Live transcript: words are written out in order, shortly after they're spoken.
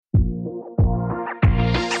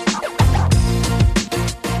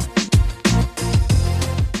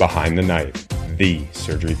Behind the Knife, the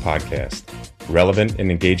surgery podcast. Relevant and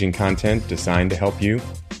engaging content designed to help you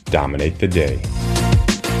dominate the day.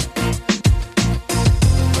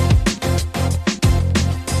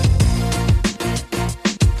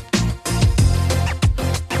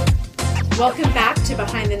 Welcome back to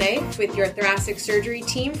Behind the Knife with your thoracic surgery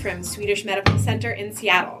team from Swedish Medical Center in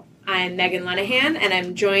Seattle. I'm Megan Lenahan, and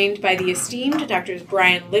I'm joined by the esteemed Drs.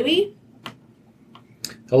 Brian Louie.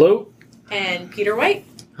 Hello. And Peter White.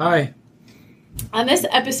 Hi. On this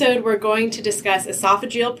episode, we're going to discuss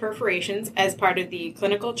esophageal perforations as part of the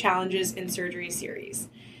Clinical Challenges in Surgery series.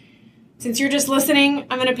 Since you're just listening,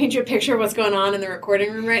 I'm going to paint you a picture of what's going on in the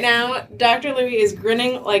recording room right now. Dr. Louie is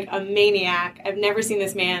grinning like a maniac. I've never seen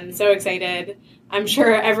this man so excited. I'm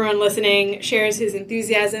sure everyone listening shares his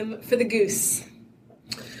enthusiasm for the goose.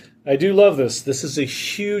 I do love this. This is a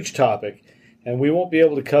huge topic, and we won't be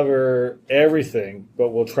able to cover everything, but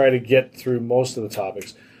we'll try to get through most of the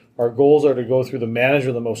topics. Our goals are to go through the management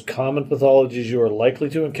of the most common pathologies you are likely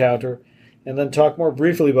to encounter, and then talk more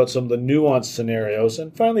briefly about some of the nuanced scenarios,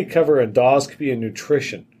 and finally cover endoscopy and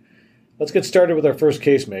nutrition. Let's get started with our first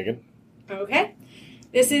case, Megan. Okay.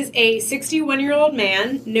 This is a 61-year-old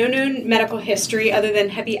man, no known medical history other than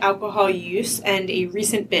heavy alcohol use and a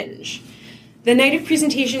recent binge. The night of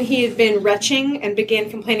presentation, he had been retching and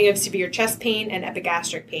began complaining of severe chest pain and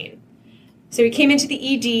epigastric pain. So he came into the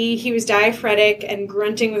ED, he was diaphoretic and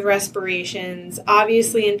grunting with respirations,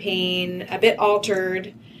 obviously in pain, a bit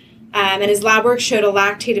altered, and his lab work showed a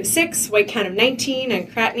lactate of 6, white count of 19,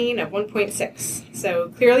 and creatinine of 1.6. So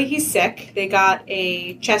clearly he's sick. They got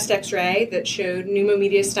a chest x-ray that showed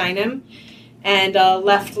pneumomediastinum and a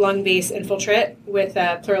left lung base infiltrate with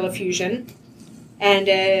pleural effusion. And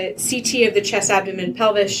a CT of the chest, abdomen,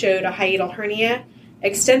 pelvis showed a hiatal hernia,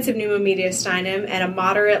 extensive pneumomediastinum, and a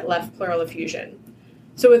moderate left pleural effusion.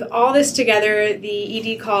 So with all this together,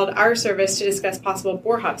 the ED called our service to discuss possible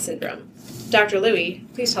Boerhaave syndrome. Dr. Louie,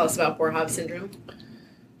 please tell us about Boerhaave syndrome.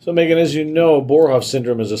 So, Megan, as you know, Boerhaave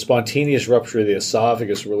syndrome is a spontaneous rupture of the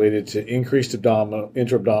esophagus related to increased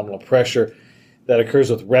intra-abdominal pressure that occurs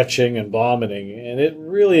with retching and vomiting, and it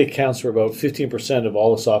really accounts for about 15% of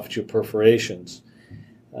all esophageal perforations.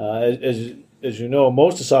 As you know,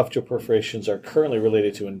 most esophageal perforations are currently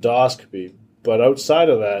related to endoscopy, but outside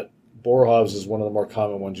of that, Boerhaave's is one of the more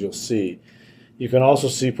common ones you'll see. You can also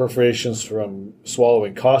see perforations from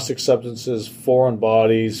swallowing caustic substances, foreign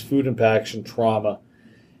bodies, food impaction, trauma.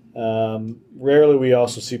 Rarely we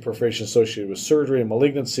also see perforation associated with surgery and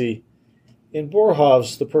malignancy. In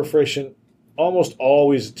Boerhaave's, the perforation almost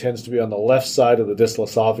always tends to be on the left side of the distal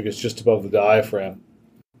esophagus, just above the diaphragm.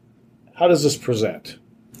 How does this present?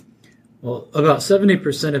 Well, about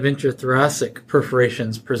 70% of intrathoracic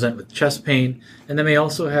perforations present with chest pain, and they may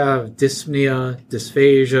also have dyspnea,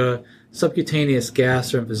 dysphagia, subcutaneous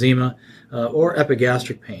gas or emphysema, or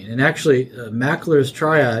epigastric pain. And actually, Mackler's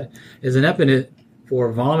triad is an epinete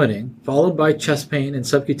for vomiting, followed by chest pain and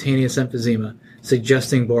subcutaneous emphysema,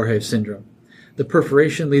 suggesting Boerhaave syndrome. The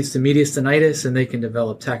perforation leads to mediastinitis, and they can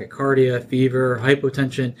develop tachycardia, fever,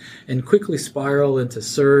 hypotension, and quickly spiral into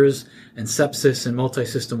SIRS and sepsis and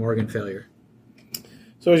multisystem organ failure.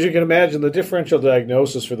 So as you can imagine, the differential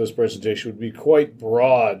diagnosis for this presentation would be quite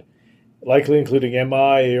broad, likely including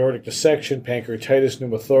MI, aortic dissection, pancreatitis,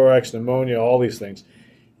 pneumothorax, pneumonia, all these things.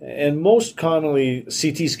 And most commonly,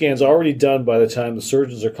 CT scans already done by the time the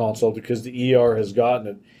surgeons are consulted because the ER has gotten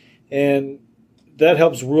it. And that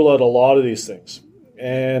helps rule out a lot of these things.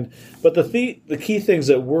 But the key things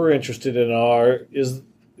that we're interested in is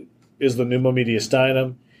the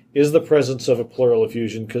pneumomediastinum, is the presence of a pleural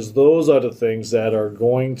effusion, because those are the things that are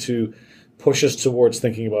going to push us towards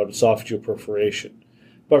thinking about esophageal perforation.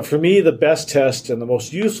 But for me, the best test and the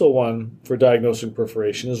most useful one for diagnosing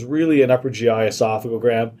perforation is really an upper GI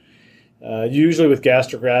esophagogram, usually with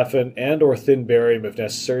gastrografin and or thin barium if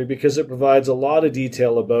necessary, because it provides a lot of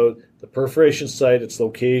detail about the perforation site, its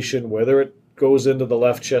location, whether it goes into the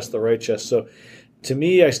left chest, the right chest. So to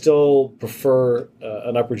me, I still prefer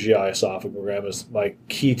an upper GI esophagogram as my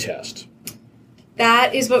key test.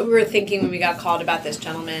 That is what we were thinking when we got called about this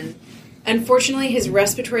gentleman. Unfortunately, his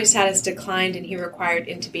respiratory status declined and he required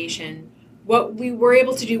intubation. What we were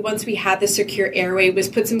able to do once we had the secure airway was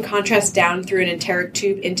put some contrast down through an enteric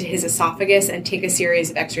tube into his esophagus and take a series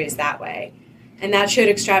of x-rays that way. And that showed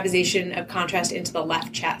extravasation of contrast into the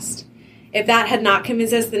left chest. If that had not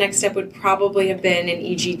convinced us, the next step would probably have been an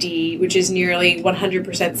EGD, which is nearly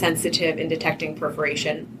 100% sensitive in detecting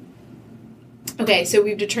perforation. Okay, so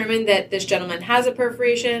we've determined that this gentleman has a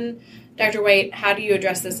perforation. Dr. White, how do you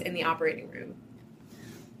address this in the operating room?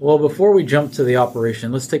 Well, before we jump to the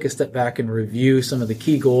operation, let's take a step back and review some of the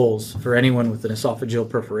key goals for anyone with an esophageal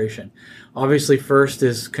perforation. Obviously, first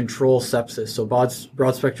is control sepsis, so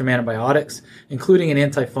broad-spectrum antibiotics, including an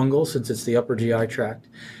antifungal since it's the upper GI tract.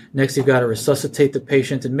 Next, you've got to resuscitate the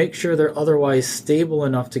patient and make sure they're otherwise stable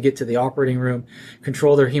enough to get to the operating room,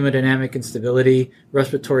 control their hemodynamic instability,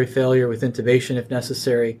 respiratory failure with intubation if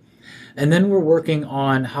necessary. And then we're working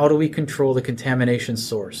on how do we control the contamination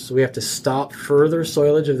source. So we have to stop further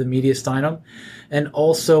soilage of the mediastinum, and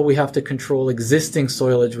also we have to control existing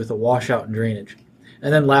soilage with a washout and drainage.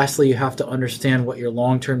 And then lastly, you have to understand what your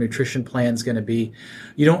long-term nutrition plan is going to be.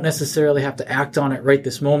 You don't necessarily have to act on it right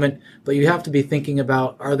this moment, but you have to be thinking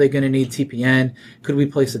about, are they going to need TPN? Could we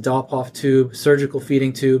place a Dopphoff tube, surgical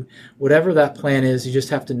feeding tube? Whatever that plan is, you just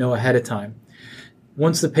have to know ahead of time.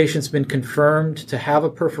 Once the patient's been confirmed to have a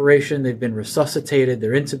perforation, they've been resuscitated,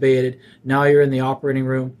 they're intubated, now you're in the operating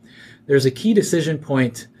room, there's a key decision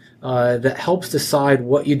point that helps decide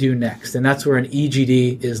what you do next, and that's where an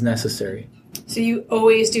EGD is necessary. So you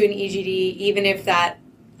always do an EGD even if that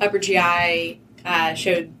upper GI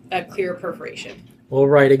showed a clear perforation? Well,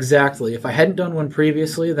 right, exactly. If I hadn't done one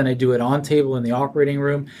previously, then I do it on table in the operating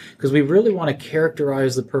room because we really want to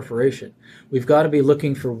characterize the perforation. We've got to be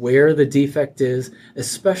looking for where the defect is,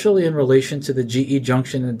 especially in relation to the GE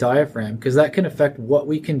junction and diaphragm, because that can affect what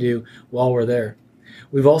we can do while we're there.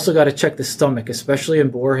 We've also got to check the stomach, especially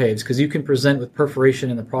in Borhaves, because you can present with perforation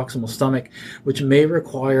in the proximal stomach, which may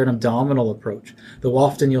require an abdominal approach, though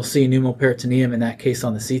often you'll see pneumoperitoneum in that case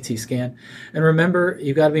on the CT scan. And remember,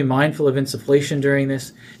 you've got to be mindful of insufflation during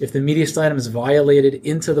this. If the mediastinum is violated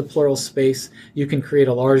into the pleural space, you can create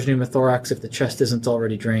a large pneumothorax if the chest isn't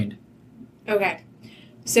already drained. Okay.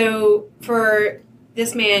 So for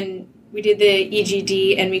this man, we did the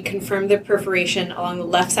EGD and we confirmed the perforation along the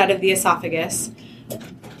left side of the esophagus.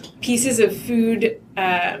 Pieces of food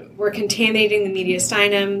were contaminating the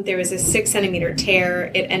mediastinum. There was a 6-centimeter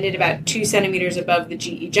tear. It ended about 2 centimeters above the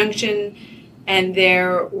GE junction, and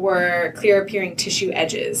there were clear appearing tissue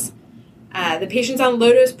edges. The patient's on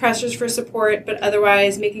low-dose pressors for support, but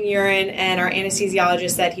otherwise making urine, and our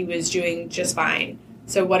anesthesiologist said he was doing just fine.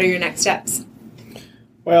 So what are your next steps?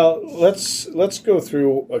 Well, let's go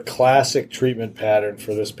through a classic treatment pattern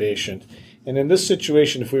for this patient. And in this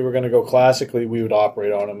situation, if we were going to go classically, we would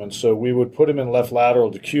operate on him. And so we would put him in left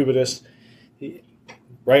lateral decubitus,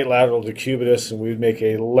 right lateral decubitus, and we would make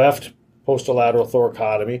a left posterolateral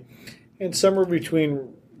thoracotomy. And somewhere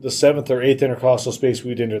between the 7th or 8th intercostal space,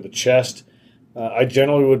 we'd enter the chest. I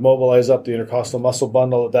generally would mobilize up the intercostal muscle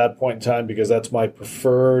bundle at that point in time because that's my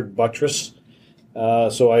preferred buttress.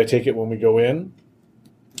 So I take it when we go in.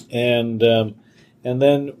 And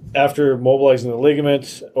then after mobilizing the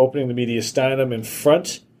ligament, opening the mediastinum in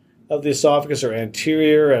front of the esophagus or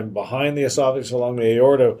anterior and behind the esophagus along the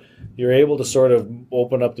aorta, you're able to sort of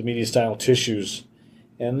open up the mediastinal tissues.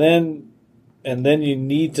 And then you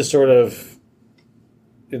need to sort of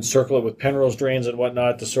encircle it with Penrose drains and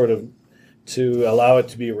whatnot to allow it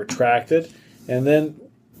to be retracted. And then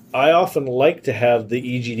I often like to have the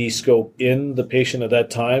EGD scope in the patient at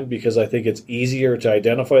that time because I think it's easier to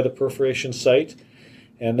identify the perforation site.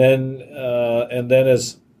 And then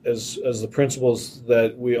as the principles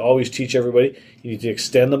that we always teach everybody, you need to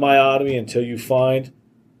extend the myotomy until you find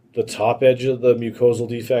the top edge of the mucosal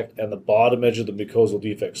defect and the bottom edge of the mucosal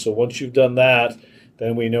defect. So once you've done that,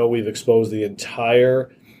 then we know we've exposed the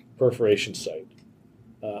entire perforation site.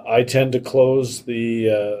 I tend to close the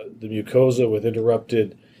mucosa with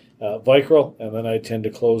interrupted vicryl, and then I tend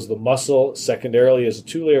to close the muscle secondarily as a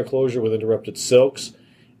 2-layer closure with interrupted silks,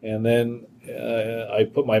 and then I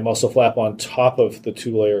put my muscle flap on top of the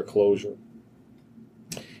 2-layer closure.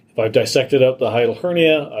 If I've dissected out the hiatal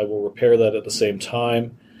hernia, I will repair that at the same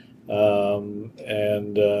time,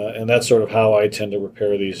 and that's sort of how I tend to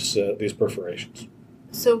repair these perforations.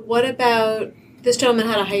 So what about, this gentleman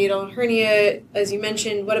had a hiatal hernia, as you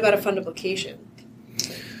mentioned, what about a fundoplication?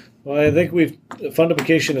 Well, I think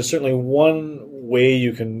fundoplication is certainly one way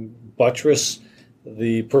you can buttress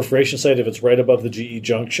the perforation site if it's right above the GE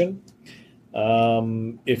junction.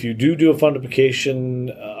 If you do a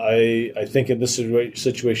fundoplication, I think in this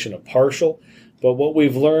situation a partial. But what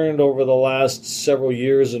we've learned over the last several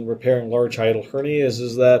years in repairing large hiatal hernias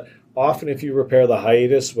is that often if you repair the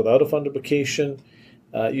hiatus without a fundoplication,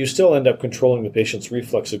 you still end up controlling the patient's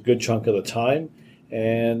reflux a good chunk of the time.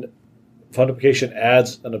 And fundoplication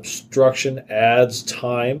adds an obstruction, adds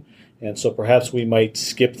time. And so perhaps we might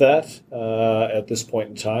skip that at this point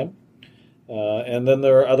in time. And then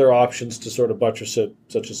there are other options to sort of buttress it,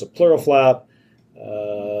 such as a pleural flap,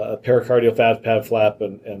 a pericardial fat pad flap,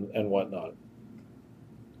 and whatnot.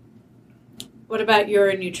 What about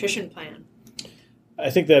your nutrition plan? I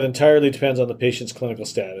think that entirely depends on the patient's clinical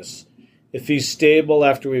status. If he's stable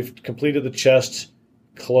after we've completed the chest,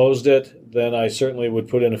 closed it, then I certainly would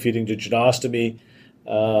put in a feeding duodenostomy.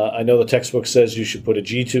 I know the textbook says you should put a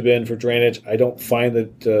G-tube in for drainage. I don't find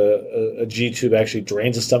that a G-tube actually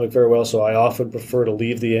drains the stomach very well, so I often prefer to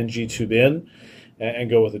leave the NG tube in and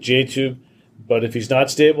go with a J-tube. But if he's not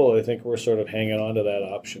stable, I think we're sort of hanging on to that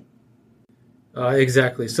option.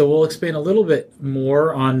 Exactly. So we'll explain a little bit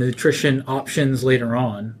more on nutrition options later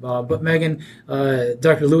on. But Megan,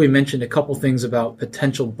 Dr. Louie mentioned a couple things about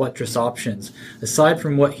potential buttress options. Aside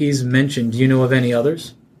from what he's mentioned, do you know of any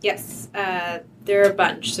others? Yes, there are a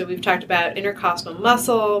bunch. So we've talked about intercostal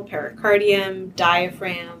muscle, pericardium,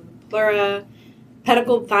 diaphragm, pleura,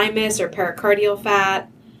 pedicle thymus or pericardial fat.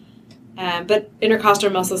 But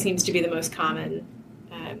intercostal muscle seems to be the most common.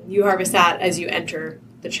 You harvest that as you enter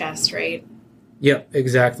the chest, right? Yep,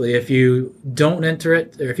 exactly. If you don't enter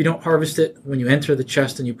it, or if you don't harvest it when you enter the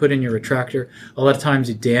chest and you put in your retractor, a lot of times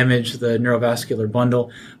you damage the neurovascular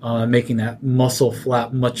bundle, making that muscle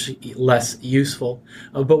flap much less useful.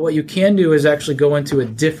 But what you can do is actually go into a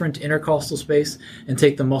different intercostal space and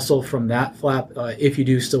take the muscle from that flap if you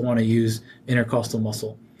do still want to use intercostal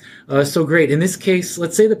muscle. So great. In this case,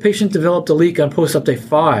 let's say the patient developed a leak on post-op day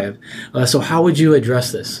 5. So how would you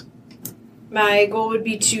address this? My goal would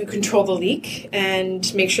be to control the leak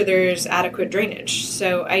and make sure there's adequate drainage.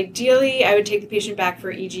 So ideally, I would take the patient back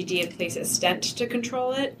for EGD and place a stent to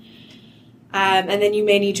control it. And then you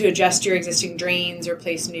may need to adjust your existing drains or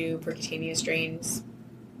place new percutaneous drains.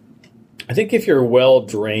 I think if you're well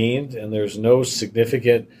drained and there's no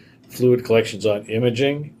significant fluid collections on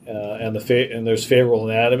imaging and there's favorable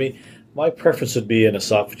anatomy, my preference would be an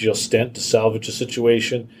esophageal stent to salvage the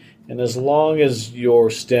situation. And as long as your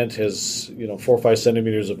stent has 4 or 5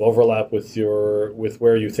 centimeters of overlap with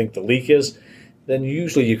where you think the leak is, then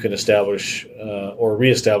usually you can establish or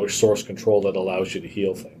reestablish source control that allows you to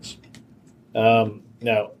heal things.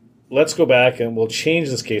 Now, let's go back and we'll change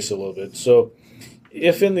this case a little bit. So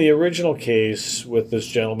if in the original case with this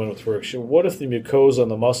gentleman with friction, what if the mucosa on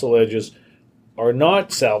the muscle edges are not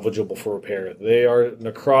salvageable for repair? They are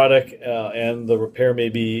necrotic and the repair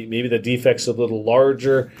maybe the defect's a little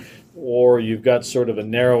larger, or you've got sort of a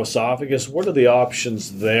narrow esophagus. What are the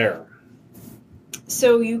options there?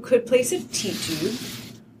 So you could place a T-tube,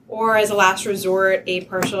 or as a last resort, a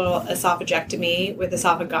partial esophagectomy with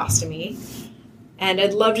esophagostomy. And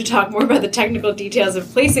I'd love to talk more about the technical details of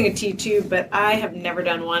placing a T-tube, but I have never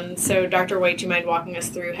done one. So Dr. White, do you mind walking us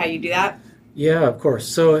through how you do that? Yeah, of course.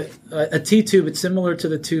 So a T-tube, it's similar to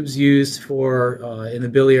the tubes used for in the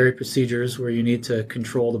biliary procedures where you need to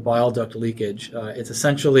control the bile duct leakage. It's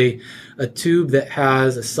essentially a tube that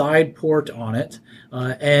has a side port on it,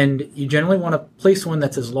 and you generally want to place one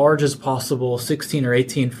that's as large as possible, 16 or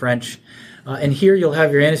 18 French. And here you'll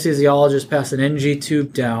have your anesthesiologist pass an NG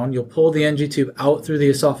tube down. You'll pull the NG tube out through the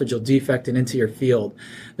esophageal defect and into your field.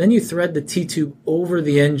 Then you thread the T-tube over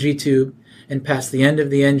the NG tube and pass the end of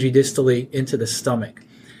the NG distally into the stomach.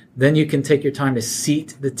 Then you can take your time to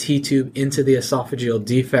seat the T-tube into the esophageal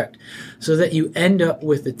defect so that you end up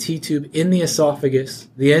with the T-tube in the esophagus,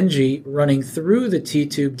 the NG running through the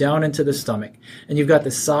T-tube down into the stomach, and you've got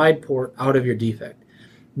the side port out of your defect.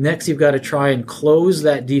 Next, you've got to try and close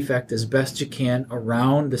that defect as best you can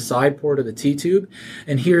around the side port of the T-tube,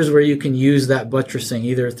 and here's where you can use that buttressing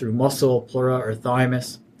either through muscle, pleura, or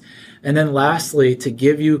thymus. And then lastly, to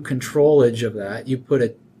give you controlage of that, you put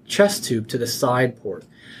a chest tube to the side port.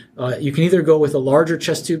 You can either go with a larger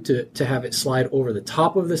chest tube to have it slide over the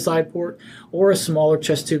top of the side port, or a smaller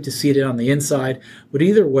chest tube to seat it on the inside. But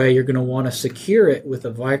either way, you're going to want to secure it with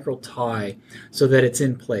a Vicryl tie so that it's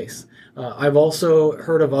in place. I've also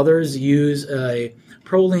heard of others use a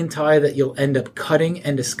Prolene tie that you'll end up cutting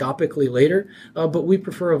endoscopically later, but we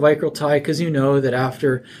prefer a Vicryl tie because you know that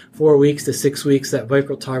after 4 weeks to 6 weeks, that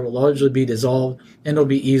Vicryl tie will largely be dissolved and it'll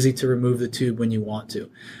be easy to remove the tube when you want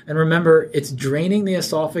to. And remember, it's draining the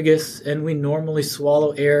esophagus and we normally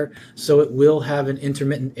swallow air, so it will have an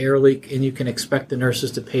intermittent air leak and you can expect the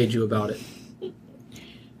nurses to page you about it.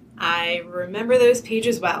 I remember those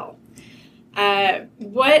pages well.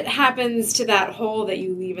 What happens to that hole that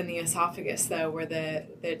you leave in the esophagus, though, where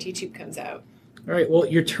the T-tube comes out? All right, well,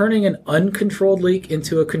 you're turning an uncontrolled leak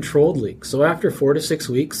into a controlled leak. So after 4 to 6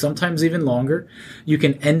 weeks, sometimes even longer, you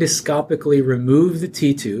can endoscopically remove the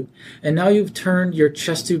T-tube, and now you've turned your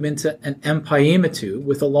chest tube into an empyema tube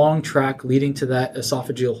with a long track leading to that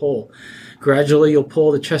esophageal hole. Gradually, you'll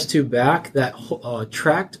pull the chest tube back. That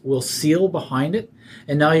tract will seal behind it,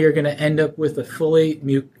 and now you're going to end up with a fully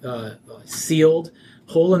sealed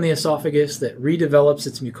hole in the esophagus that redevelops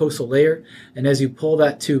its mucosal layer, and as you pull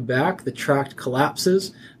that tube back, the tract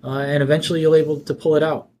collapses, and eventually you're able to pull it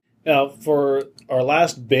out. Now, for our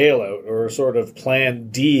last bailout, or sort of plan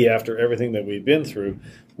D after everything that we've been through,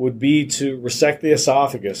 would be to resect the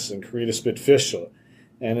esophagus and create a spit fistula.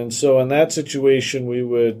 And so in that situation, we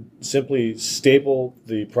would simply staple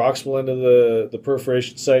the proximal end of the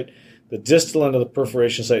perforation site, the distal end of the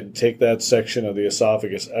perforation site, and take that section of the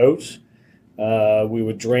esophagus out. We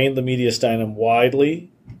would drain the mediastinum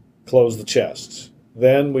widely, close the chest.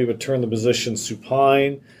 Then we would turn the position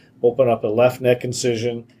supine, open up a left neck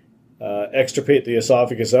incision, extirpate the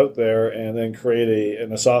esophagus out there, and then create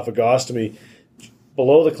an esophagostomy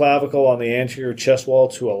below the clavicle on the anterior chest wall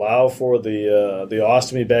to allow for the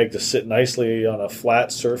ostomy bag to sit nicely on a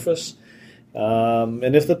flat surface.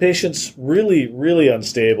 And if the patient's really, really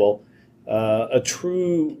unstable, a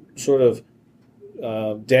true sort of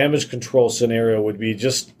damage control scenario would be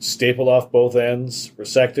just staple off both ends,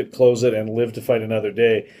 resect it, close it, and live to fight another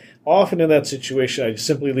day. Often in that situation, I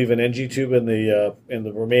simply leave an NG tube in the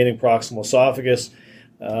remaining proximal esophagus.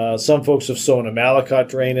 Some folks have sewn a Malacot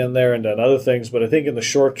drain in there and done other things, but I think in the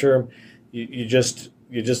short term, you just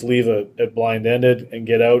leave it blind-ended and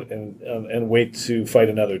get out and wait to fight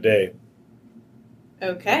another day.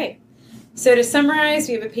 Okay. So to summarize,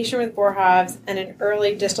 we have a patient with Boerhaave's and an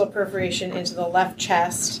early distal perforation into the left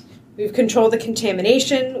chest. We've controlled the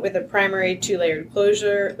contamination with a primary 2-layered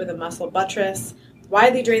closure with a muscle buttress,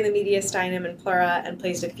 widely drained the mediastinum and pleura, and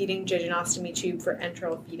placed a feeding jejunostomy tube for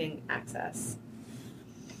enteral feeding access.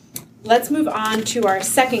 Let's move on to our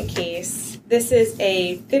second case. This is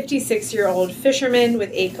a 56-year-old fisherman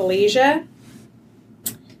with achalasia.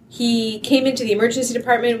 He came into the emergency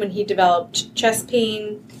department when he developed chest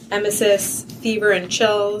pain, emesis, fever, and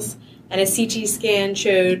chills, and a CT scan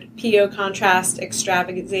showed PO contrast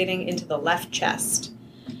extravasating into the left chest.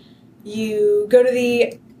 You go to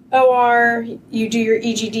the OR, you do your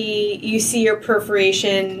EGD, you see your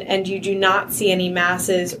perforation, and you do not see any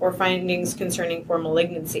masses or findings concerning for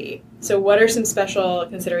malignancy. So what are some special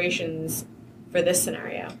considerations for this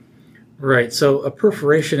scenario? Right, so a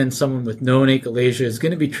perforation in someone with known achalasia is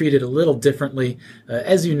going to be treated a little differently.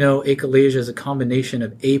 As you know, achalasia is a combination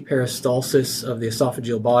of aperistalsis of the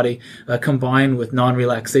esophageal body combined with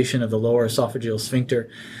non-relaxation of the lower esophageal sphincter.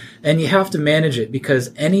 And you have to manage it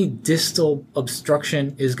because any distal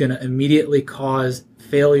obstruction is going to immediately cause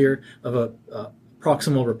failure of a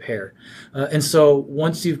proximal repair. And so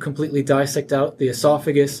once you've completely dissected out the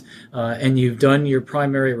esophagus and you've done your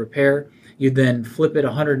primary repair, you'd then flip it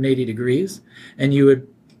 180 degrees, and you would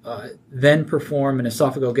then perform an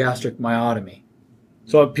esophagogastric myotomy.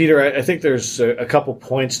 So, Peter, I think there's a couple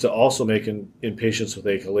points to also make in patients with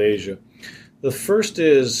achalasia. The first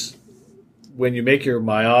is when you make your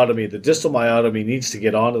myotomy, the distal myotomy needs to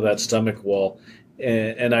get onto that stomach wall,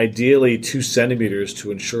 and ideally 2 centimeters to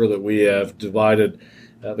ensure that we have divided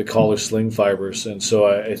the collar sling fibers. And so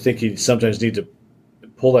I think you sometimes need to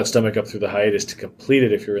pull that stomach up through the hiatus to complete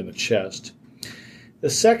it if you're in the chest. The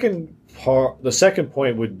second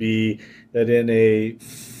point would be that in a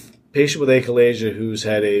patient with achalasia who's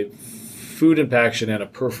had a food impaction and a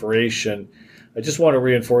perforation, I just want to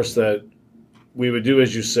reinforce that we would do,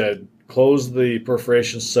 as you said, close the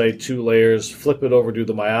perforation site 2 layers, flip it over, do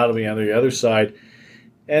the myotomy on the other side.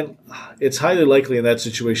 And it's highly likely in that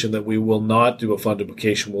situation that we will not do a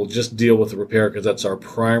fundoplication. We'll just deal with the repair because that's our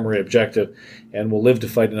primary objective, and we'll live to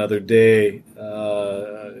fight another day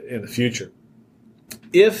in the future.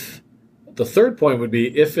 If the third point would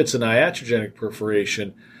be if it's an iatrogenic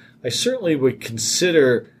perforation, I certainly would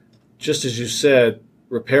consider, just as you said,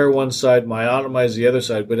 repair one side, myotomize the other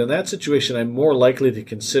side. But in that situation, I'm more likely to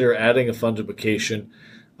consider adding a fundoplication,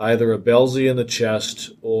 either a Belsey in the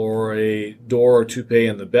chest or a Dor or Toupet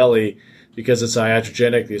in the belly, because it's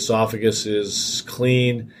iatrogenic, the esophagus is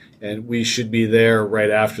clean, and we should be there right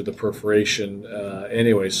after the perforation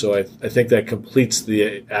anyway. So I think that completes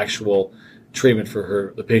the actual treatment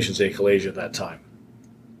for the patient's achalasia at that time.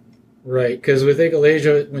 Right, because with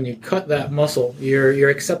achalasia, when you cut that muscle, you're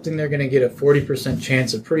accepting they're going to get a 40%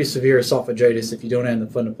 chance of pretty severe esophagitis if you don't add the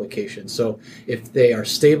fundoplication. So if they are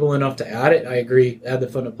stable enough to add it, I agree, add the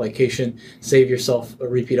fundoplication, save yourself a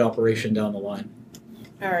repeat operation down the line.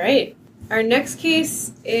 All right. Our next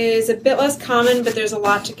case is a bit less common, but there's a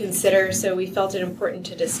lot to consider, so we felt it important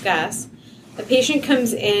to discuss. The patient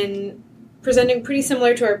comes in presenting pretty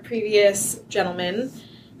similar to our previous gentleman.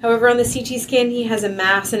 However, on the CT scan, he has a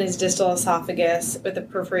mass in his distal esophagus with a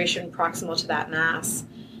perforation proximal to that mass.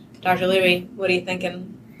 Dr. Louie, what are you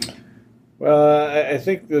thinking? Well, I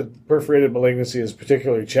think the perforated malignancy is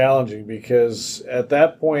particularly challenging because at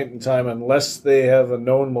that point in time, unless they have a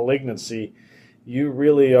known malignancy, you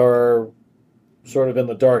really are sort of in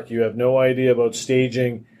the dark. You have no idea about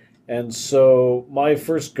staging. And so my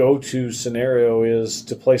first go-to scenario is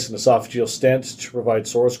to place an esophageal stent to provide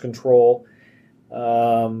source control.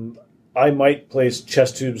 I might place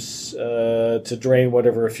chest tubes to drain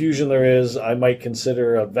whatever effusion there is. I might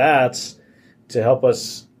consider a VATS to help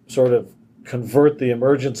us sort of convert the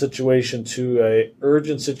emergent situation to a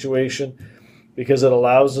urgent situation, because it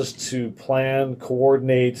allows us to plan,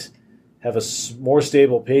 coordinate, have a more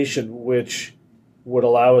stable patient, which would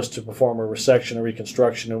allow us to perform a resection or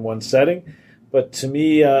reconstruction in one setting. But to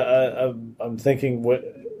me, I'm thinking,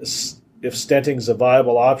 if stenting is a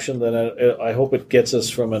viable option, then I hope it gets us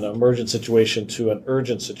from an emergent situation to an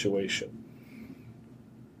urgent situation.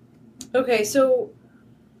 Okay, so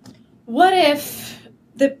what if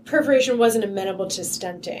the perforation wasn't amenable to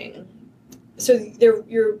stenting? So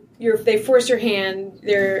they force your hand.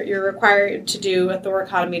 You're required to do a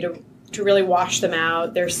thoracotomy to really wash them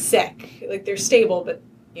out. They're sick. Like, they're stable, but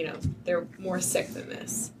they're more sick than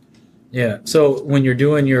this. Yeah, so when you're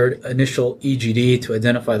doing your initial EGD to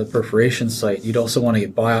identify the perforation site, you'd also want to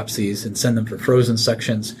get biopsies and send them for frozen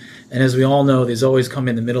sections. And as we all know, these always come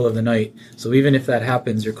in the middle of the night. So even if that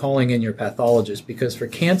happens, you're calling in your pathologist, because for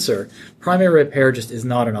cancer, primary repair just is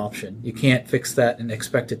not an option. You can't fix that and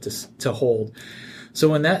expect it to hold.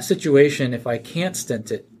 So in that situation, if I can't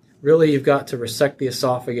stent it, really you've got to resect the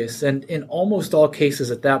esophagus. And in almost all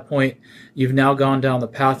cases at that point, you've now gone down the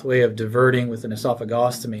pathway of diverting with an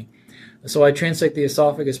esophagostomy. So I transect the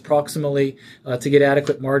esophagus proximally to get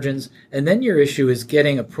adequate margins. And then your issue is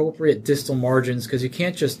getting appropriate distal margins, because you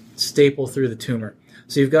can't just staple through the tumor.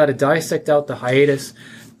 So you've got to dissect out the hiatus,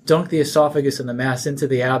 dunk the esophagus and the mass into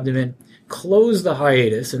the abdomen, close the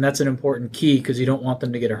hiatus, and that's an important key because you don't want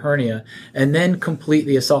them to get a hernia, and then complete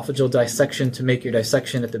the esophageal dissection to make your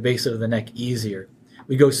dissection at the base of the neck easier.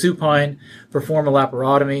 We go supine, perform a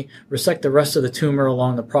laparotomy, resect the rest of the tumor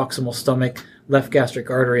along the proximal stomach, left gastric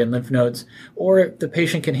artery, and lymph nodes. Or if the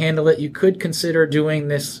patient can handle it, you could consider doing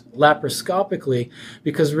this laparoscopically,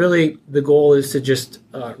 because really the goal is to just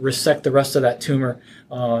resect the rest of that tumor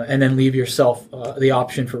and then leave yourself the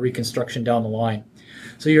option for reconstruction down the line.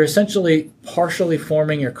 So you're essentially partially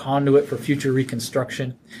forming your conduit for future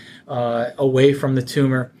reconstruction away from the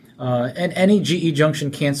tumor. And any GE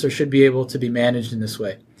junction cancer should be able to be managed in this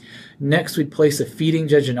way. Next, we'd place a feeding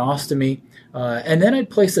jejunostomy, and then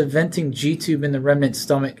I'd place a venting G-tube in the remnant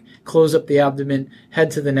stomach, close up the abdomen,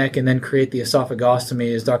 head to the neck, and then create the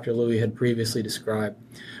esophagostomy as Dr. Louie had previously described.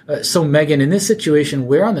 So Megan, in this situation,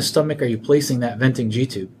 where on the stomach are you placing that venting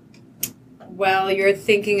G-tube? Well, you're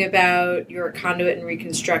thinking about your conduit and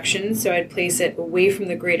reconstruction, so I'd place it away from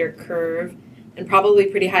the greater curve and probably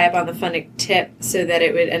pretty high up on the funnic tip so that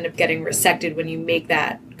it would end up getting resected when you make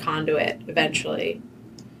that conduit eventually.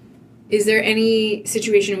 Is there any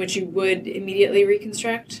situation in which you would immediately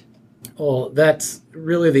reconstruct? Well, that's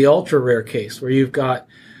really the ultra rare case where you've got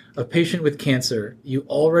a patient with cancer, you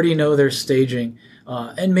already know their staging,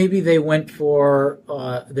 and maybe they went for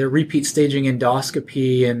their repeat staging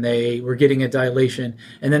endoscopy and they were getting a dilation,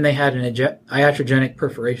 and then they had an iatrogenic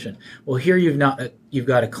perforation. Well, here you've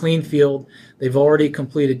got a clean field. They've already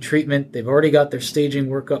completed treatment. They've already got their staging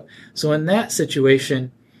workup. So in that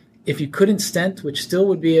situation, if you couldn't stent, which still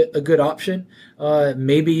would be a good option,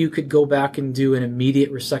 maybe you could go back and do an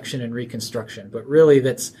immediate resection and reconstruction. But really,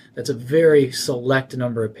 that's a very select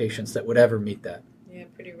number of patients that would ever meet that. Yeah,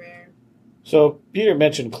 pretty rare. So Peter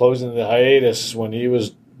mentioned closing the hiatus when he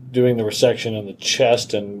was doing the resection in the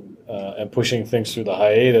chest and pushing things through the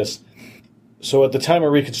hiatus. So at the time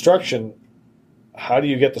of reconstruction, how do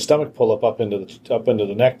you get the stomach pull up into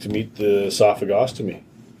the neck to meet the esophagostomy?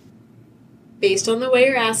 Based on the way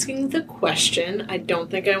you're asking the question, I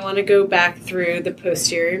don't think I want to go back through the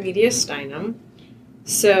posterior mediastinum.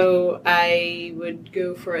 So I would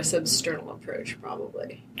go for a substernal approach,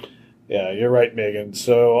 probably. Yeah, you're right, Megan.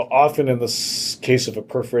 So often in this case of a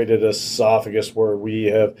perforated esophagus where we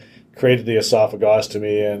have created the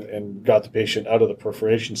esophagostomy and got the patient out of the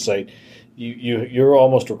perforation site, you're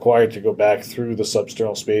almost required to go back through the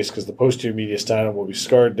substernal space because the posterior mediastinum will be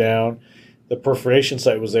scarred down. The perforation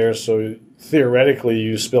site was there, so theoretically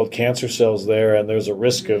you spilled cancer cells there, and there's a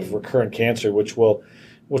risk of recurrent cancer, which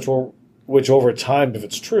over time, if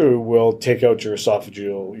it's true, will take out your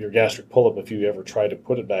gastric polyp if you ever try to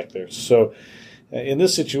put it back there. So in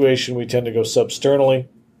this situation, we tend to go substernally,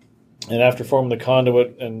 and after forming the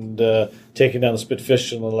conduit and taking down the spit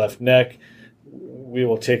fistula in the left neck,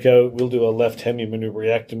 we'll do a left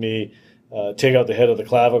hemimanubriectomy, take out the head of the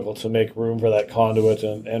clavicle to make room for that conduit,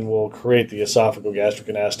 and will create the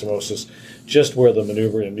esophagogastric anastomosis just where the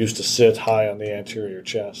manubrium used to sit, high on the anterior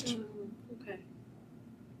chest. Okay.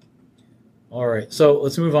 All right, so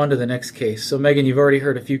let's move on to the next case. So, Megan, you've already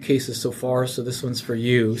heard a few cases so far, so this one's for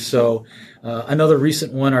you. So, another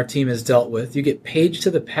recent one our team has dealt with. You get paged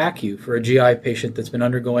to the PACU for a GI patient that's been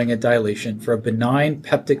undergoing a dilation for a benign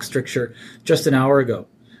peptic stricture just an hour ago.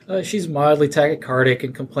 She's mildly tachycardic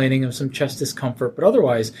and complaining of some chest discomfort, but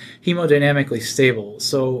otherwise hemodynamically stable.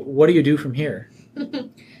 So, what do you do from here?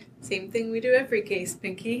 Same thing we do every case,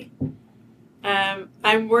 Pinky.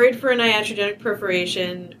 I'm worried for an iatrogenic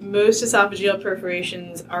perforation. Most esophageal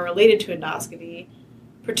perforations are related to endoscopy,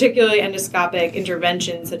 particularly endoscopic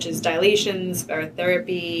interventions such as dilations,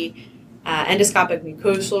 barotherapy, endoscopic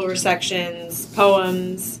mucosal resections,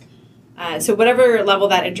 POEMs. So whatever level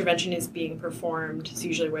that intervention is being performed is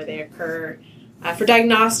usually where they occur. For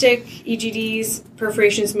diagnostic EGDs,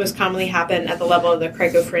 perforations most commonly happen at the level of the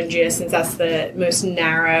cricopharyngia, since that's the most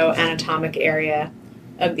narrow anatomic area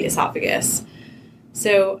of the esophagus.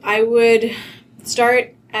 So I would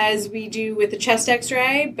start as we do with the chest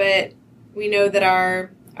x-ray, but we know that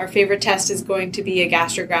our favorite test is going to be a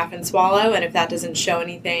gastrograph and swallow, and if that doesn't show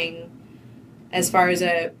anything as far as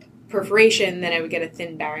a perforation, then I would get a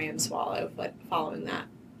thin barium swallow following that.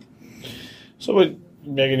 So,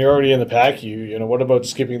 Megan, you're already in the PACU. What about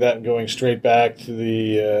skipping that and going straight back to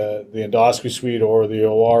the endoscopy suite or the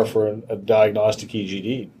OR for a diagnostic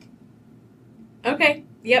EGD? Okay.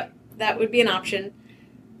 Yep, that would be an option.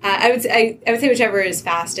 I would say whichever is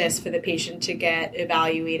fastest for the patient to get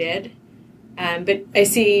evaluated. But I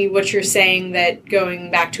see what you're saying, that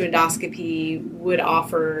going back to endoscopy would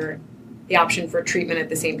offer the option for treatment at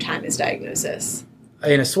the same time as diagnosis.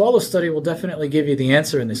 And a swallow study will definitely give you the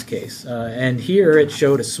answer in this case. And here it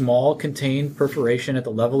showed a small contained perforation at the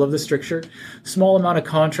level of the stricture, small amount of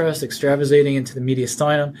contrast extravasating into the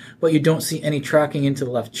mediastinum, but you don't see any tracking into the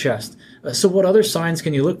left chest. So what other signs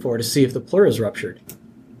can you look for to see if the pleura is ruptured?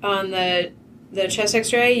 On the chest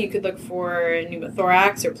x-ray, you could look for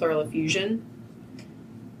pneumothorax or pleural effusion.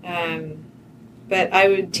 But I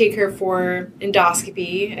would take her for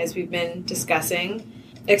endoscopy, as we've been discussing,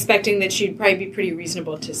 expecting that she'd probably be pretty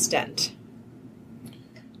reasonable to stent.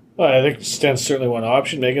 Well, I think stent's certainly one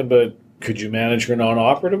option, Megan, but could you manage her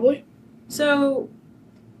non-operatively? So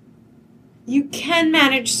you can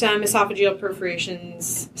manage some esophageal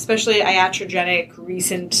perforations, especially iatrogenic,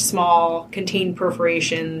 recent, small, contained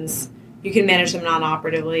perforations. You can manage them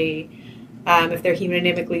non-operatively. If they're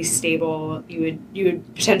hemodynamically stable, you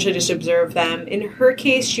would potentially just observe them. In her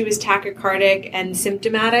case, she was tachycardic and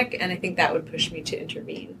symptomatic, and I think that would push me to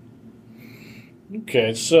intervene.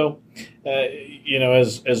 Okay, so,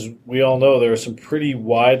 as we all know, there are some pretty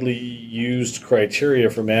widely used criteria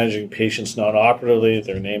for managing patients non-operatively.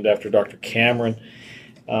 They're named after Dr. Cameron,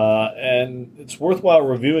 and it's worthwhile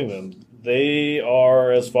reviewing them. They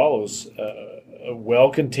are as follows. A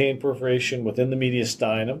well-contained perforation within the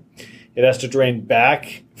mediastinum. It has to drain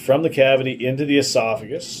back from the cavity into the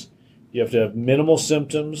esophagus. You have to have minimal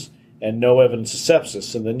symptoms and no evidence of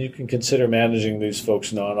sepsis, and then you can consider managing these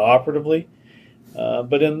folks non-operatively.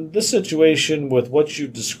 But in this situation, with what you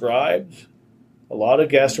described, a lot of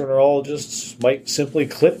gastroenterologists might simply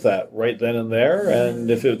clip that right then and there,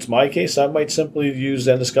 and if it's my case, I might simply use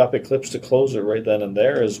endoscopic clips to close it right then and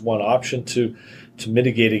there as one option to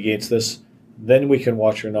mitigate against this. Then we can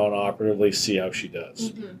watch her non-operatively, see how she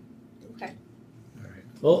does. Mm-hmm. Okay.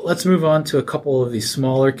 Well, let's move on to a couple of these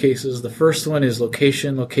smaller cases. The first one is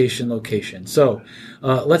location, location, location. So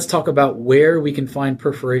let's talk about where we can find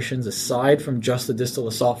perforations aside from just the distal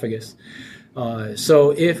esophagus.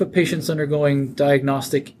 So if a patient's undergoing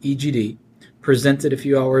diagnostic EGD, presented a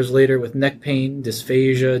few hours later with neck pain,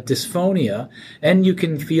 dysphagia, dysphonia, and you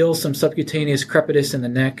can feel some subcutaneous crepitus in the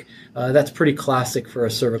neck, that's pretty classic for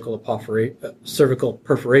a cervical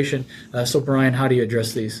perforation. So Brian, how do you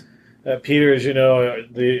address these? Peter, as you know,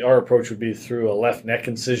 our approach would be through a left neck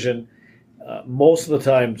incision. Most of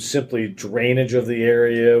the time, simply drainage of the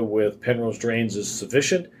area with Penrose drains is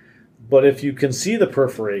sufficient. But if you can see the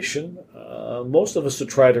perforation, most of us would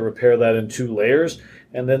try to repair that in 2 layers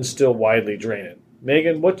and then still widely drain it.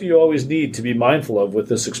 Megan, what do you always need to be mindful of with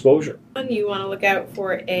this exposure? You want to look out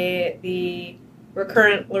for the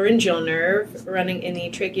recurrent laryngeal nerve running in the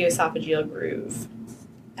tracheoesophageal groove.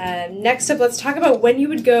 Next up, let's talk about when you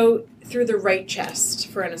would go through the right chest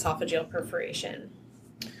for an esophageal perforation.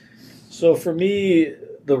 So for me,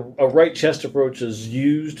 a right chest approach is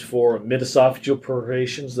used for mid-esophageal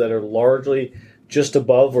perforations that are largely just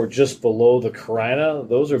above or just below the carina.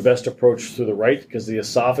 Those are best approached through the right because the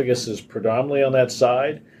esophagus is predominantly on that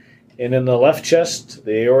side. And in the left chest,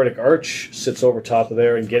 the aortic arch sits over top of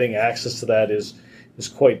there, and getting access to that is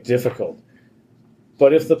quite difficult.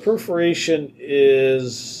 But if the perforation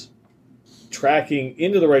is tracking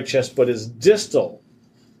into the right chest but is distal,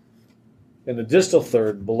 in the distal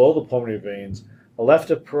third, below the pulmonary veins, a left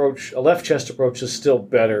chest approach is still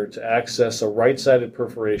better to access a right-sided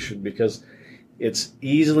perforation because it's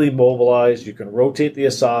easily mobilized. You can rotate the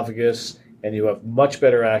esophagus, and you have much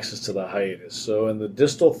better access to the hiatus. So in the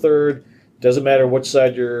distal third, doesn't matter which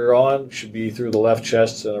side you're on, should be through the left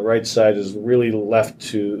chest, and the right side is really left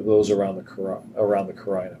to those around the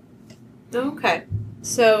carina. Okay.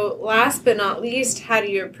 So last but not least, how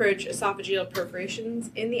do you approach esophageal perforations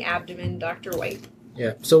in the abdomen, Dr. White?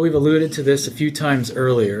 Yeah, so we've alluded to this a few times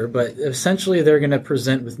earlier, but essentially they're going to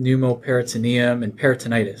present with pneumoperitoneum and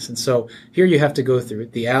peritonitis. And so here you have to go through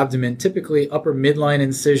the abdomen, typically upper midline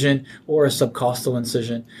incision or a subcostal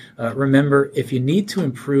incision. Remember, if you need to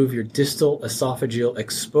improve your distal esophageal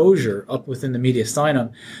exposure up within the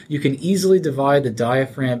mediastinum, you can easily divide the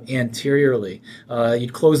diaphragm anteriorly.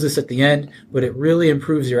 You'd close this at the end, but it really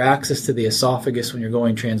improves your access to the esophagus when you're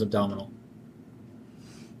going transabdominal.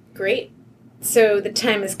 Great. So the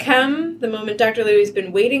time has come, the moment Dr. Louie's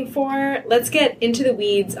been waiting for. Let's get into the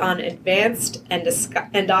weeds on advanced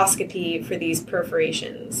endoscopy for these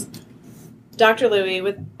perforations. Dr. Louie,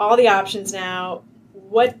 with all the options now,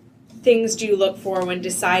 what things do you look for when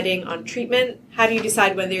deciding on treatment? How do you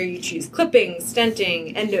decide whether you choose clipping,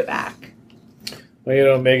 stenting, endovac?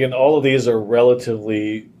 Well, Megan, all of these are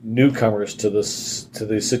relatively newcomers to the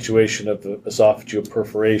situation of the esophageal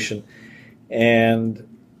perforation. And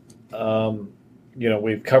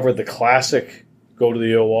we've covered the classic go to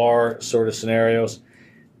the OR sort of scenarios,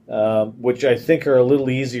 which I think are a little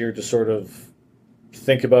easier to sort of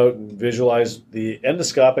think about and visualize. The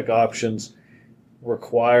endoscopic options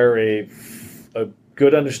require a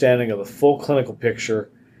good understanding of the full clinical picture,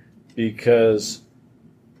 because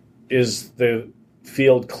is the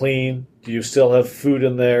field clean? Do you still have food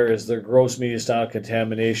in there? Is there gross mediastinal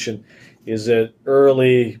contamination? Is it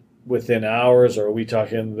early, within hours, or are we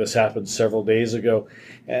talking this happened several days ago?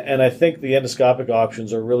 And I think the endoscopic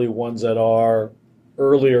options are really ones that are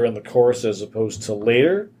earlier in the course as opposed to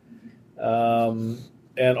later.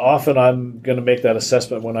 And often I'm going to make that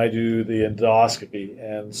assessment when I do the endoscopy.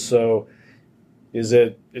 And so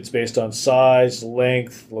it's based on size,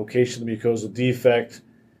 length, location of the mucosal defect,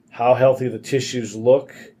 how healthy the tissues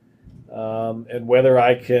look, and whether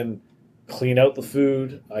I can clean out the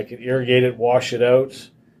food, I can irrigate it, wash it out.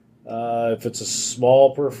 If it's a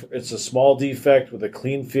small defect with a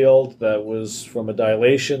clean field that was from a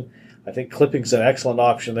dilation, I think clipping's an excellent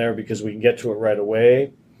option there because we can get to it right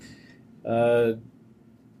away.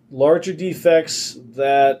 Larger defects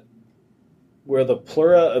where the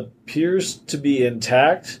pleura appears to be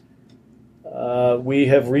intact, we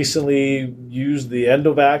have recently used the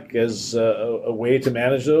endovac as a way to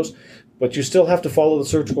manage those, but you still have to follow the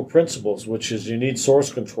surgical principles, which is you need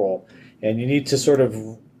source control, and you need to sort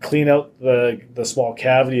of clean out the small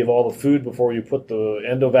cavity of all the food before you put the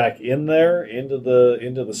endovac in there into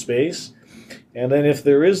the space. And then if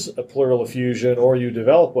there is a pleural effusion or you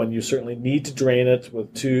develop one, you certainly need to drain it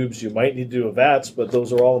with tubes. You might need to do a VATS, but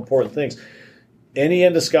those are all important things. Any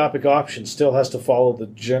endoscopic option still has to follow the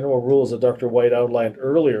general rules that Dr. White outlined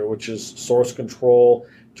earlier, which is source control,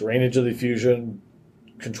 drainage of the effusion,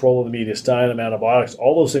 control of the mediastinum, antibiotics.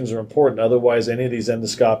 All those things are important. Otherwise, any of these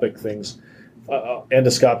endoscopic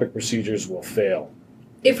procedures will fail.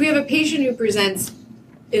 If we have a patient who presents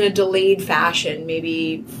in a delayed fashion,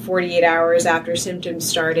 maybe 48 hours after symptoms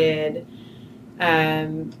started,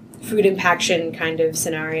 food impaction kind of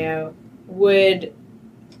scenario, would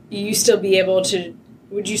you still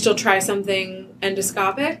try something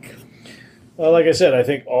endoscopic? Well, like I said, I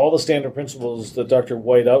think all the standard principles that Dr.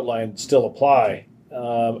 White outlined still apply.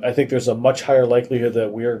 I think there's a much higher likelihood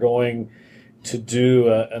that we are going to do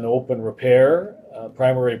an open repair,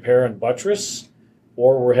 primary repair and buttress,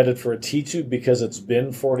 or we're headed for a T-tube because it's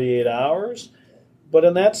been 48 hours. But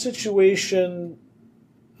in that situation,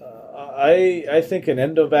 I think an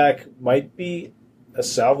endovac might be a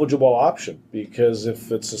salvageable option, because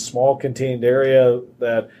if it's a small contained area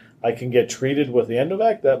that I can get treated with the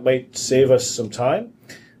endovac, that might save us some time.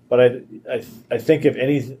 But I think if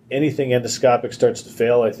anything endoscopic starts to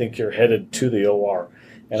fail, I think you're headed to the OR.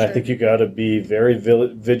 And sure. I think you got to be very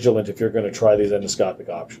vigilant if you're going to try these endoscopic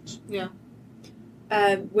options. Yeah.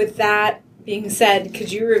 With that being said,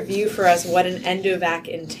 could you review for us what an endovac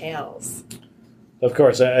entails? Of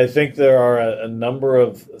course. I think there are a number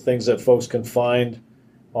of things that folks can find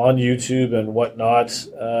on YouTube and whatnot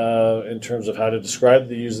in terms of how to describe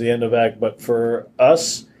the use of the endovac. But for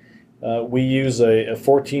us, We use a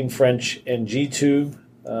 14 French NG tube,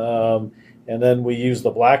 and then we use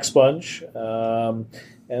the black sponge,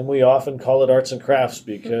 and we often call it arts and crafts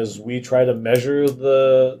because we try to measure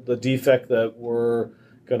the defect that we're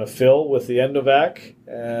going to fill with the Endovac,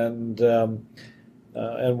 and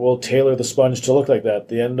we'll tailor the sponge to look like that.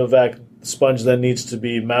 The Endovac sponge then needs to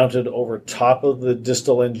be mounted over top of the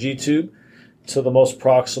distal NG tube to the most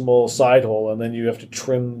proximal side hole, and then you have to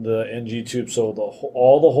trim the NG tube so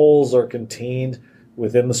all the holes are contained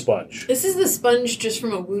within the sponge. This is the sponge just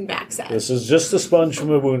from a wound vac set. This is just the sponge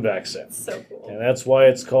from a wound vac set. So cool. And that's why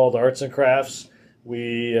it's called arts and crafts.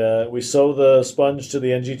 We sew the sponge to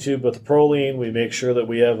the NG tube with the Prolene. We make sure that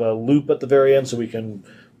we have a loop at the very end so we can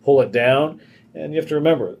pull it down. And you have to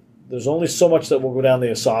remember, there's only so much that will go down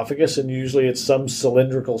the esophagus, and usually it's some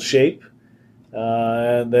cylindrical shape.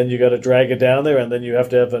 And then you got to drag it down there, and then you have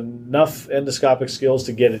to have enough endoscopic skills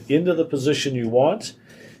to get it into the position you want.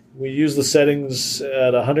 We use the settings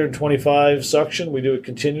at 125 suction. We do it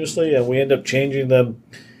continuously, and we end up changing them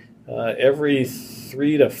every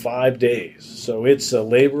 3 to 5 days. So it's a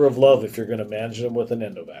labor of love if you're going to manage them with an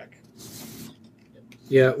Endovac.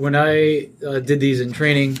 Yeah, when I did these in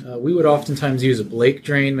training, we would oftentimes use a Blake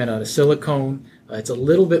drain made out of silicone. It's a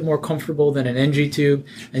little bit more comfortable than an NG tube,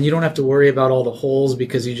 and you don't have to worry about all the holes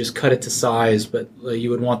because you just cut it to size, but you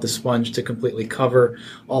would want the sponge to completely cover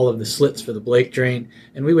all of the slits for the Blake drain.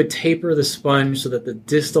 And we would taper the sponge so that the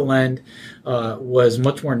distal end was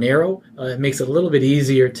much more narrow. It makes it a little bit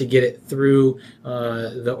easier to get it through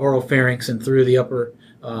the oropharynx and through the upper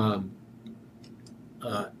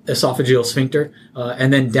esophageal sphincter,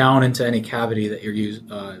 and then down into any cavity that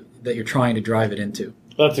you're trying to drive it into.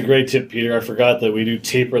 That's a great tip, Peter. I forgot that we do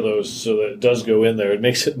taper those so that it does go in there. It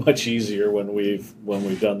makes it much easier when we've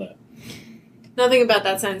done that. Nothing about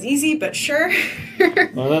that sounds easy, but sure.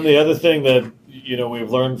 And then the other thing that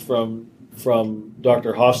we've learned from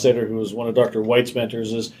Dr. Hofstetter, who was one of Dr. White's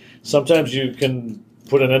mentors, is sometimes you can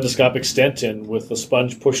put an endoscopic stent in with the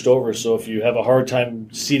sponge pushed over. So if you have a hard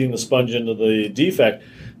time seating the sponge into the defect,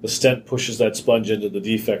 the stent pushes that sponge into the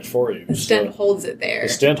defect for you. The stent holds it there. The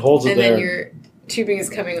stent holds it there. And then your tubing is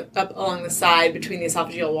coming up along the side between the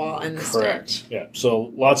esophageal wall and the Correct. stent. Yeah.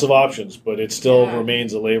 So lots of options, but it still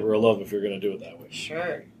remains a labor of love if you're going to do it that way.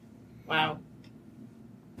 Sure. Wow.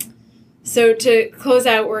 So to close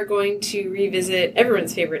out, we're going to revisit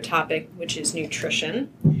everyone's favorite topic, which is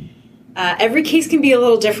nutrition. Every case can be a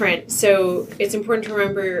little different, so it's important to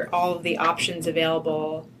remember all of the options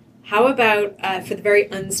available. How about for the very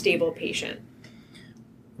unstable patient?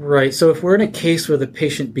 Right. So if we're in a case where the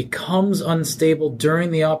patient becomes unstable during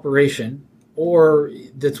the operation, or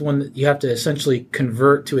that's one that you have to essentially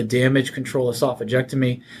convert to a damage control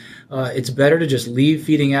esophagectomy, it's better to just leave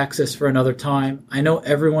feeding access for another time. I know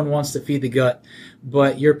everyone wants to feed the gut,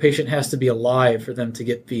 but your patient has to be alive for them to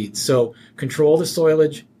get feeds. So control the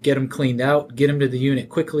soilage, get them cleaned out, get them to the unit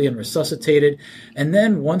quickly and resuscitated. And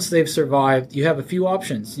then once they've survived, you have a few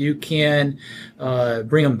options. You can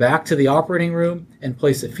bring them back to the operating room and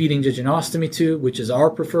place a feeding jejunostomy tube, which is our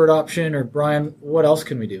preferred option. Or Brian, what else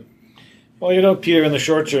can we do? Well, Peter, in the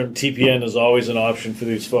short term, TPN is always an option for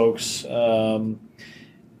these folks. And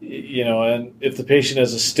if the patient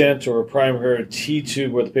has a stent or a primary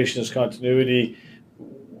T-tube where the patient has continuity,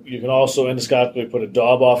 you can also endoscopically put a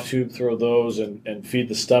Doboff tube through those and feed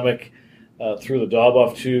the stomach through the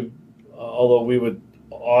Doboff tube, although we would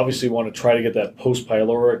obviously want to try to get that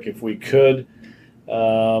post-pyloric if we could.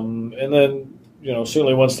 And then,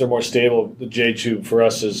 certainly once they're more stable, the J-tube for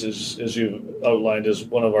us, is as you've outlined, is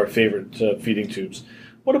one of our favorite feeding tubes.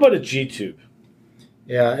 What about a G-tube?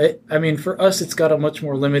 Yeah, for us, it's got a much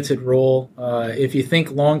more limited role. If you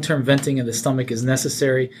think long-term venting of the stomach is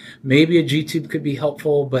necessary, maybe a G-tube could be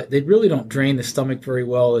helpful, but they really don't drain the stomach very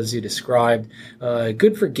well, as you described.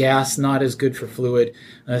 Good for gas, not as good for fluid.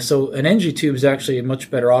 So an NG tube is actually a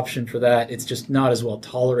much better option for that. It's just not as well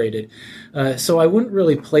tolerated. So I wouldn't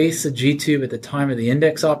really place a G-tube at the time of the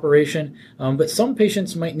index operation, but some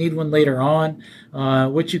patients might need one later on,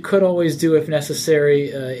 which you could always do if necessary.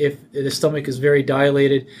 If the stomach is very dilated,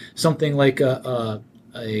 something like a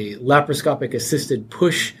laparoscopic assisted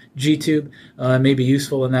push G-tube may be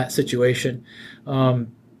useful in that situation.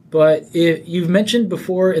 But if you've mentioned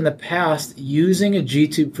before in the past using a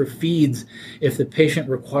G-tube for feeds if the patient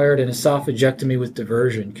required an esophagectomy with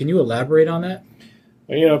diversion. Can you elaborate on that?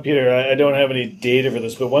 Peter, I don't have any data for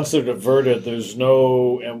this, but once they're diverted, there's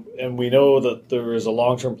and we know that there is a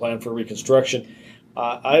long-term plan for reconstruction.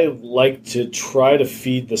 I like to try to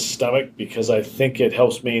feed the stomach because I think it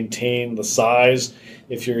helps maintain the size.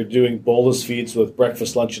 If you're doing bolus feeds with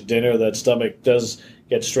breakfast, lunch, and dinner, that stomach does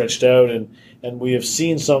get stretched out. And we have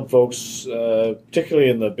seen some folks,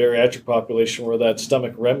 particularly in the bariatric population, where that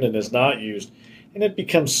stomach remnant is not used, and it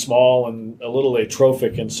becomes small and a little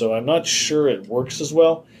atrophic, and so I'm not sure it works as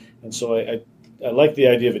well. And so I like the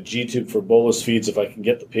idea of a G-tube for bolus feeds if I can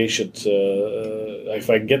get the patient, if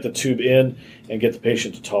I can get the tube in and get the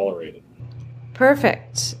patient to tolerate it.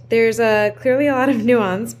 Perfect. There's clearly a lot of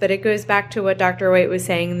nuance, but it goes back to what Dr. White was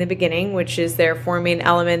saying in the beginning, which is there are 4 main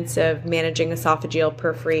elements of managing esophageal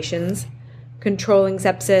perforations: controlling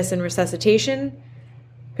sepsis and resuscitation,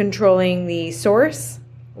 controlling the source,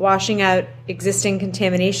 washing out existing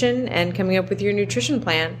contamination, and coming up with your nutrition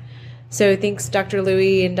plan. So thanks, Dr.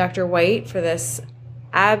 Louie and Dr. White, for this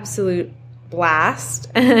absolute blast.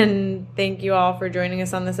 And thank you all for joining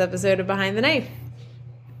us on this episode of Behind the Knife.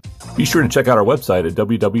 Be sure to check out our website at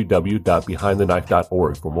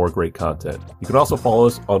www.behindtheknife.org for more great content. You can also follow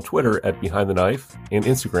us on Twitter at Behind the Knife and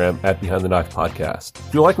Instagram at Behind the Knife Podcast.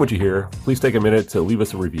 If you like what you hear, please take a minute to leave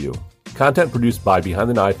us a review. Content produced by Behind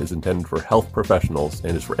the Knife is intended for health professionals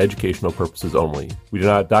and is for educational purposes only. We do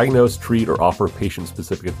not diagnose, treat, or offer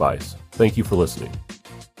patient-specific advice. Thank you for listening.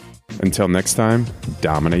 Until next time,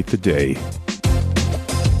 dominate the day.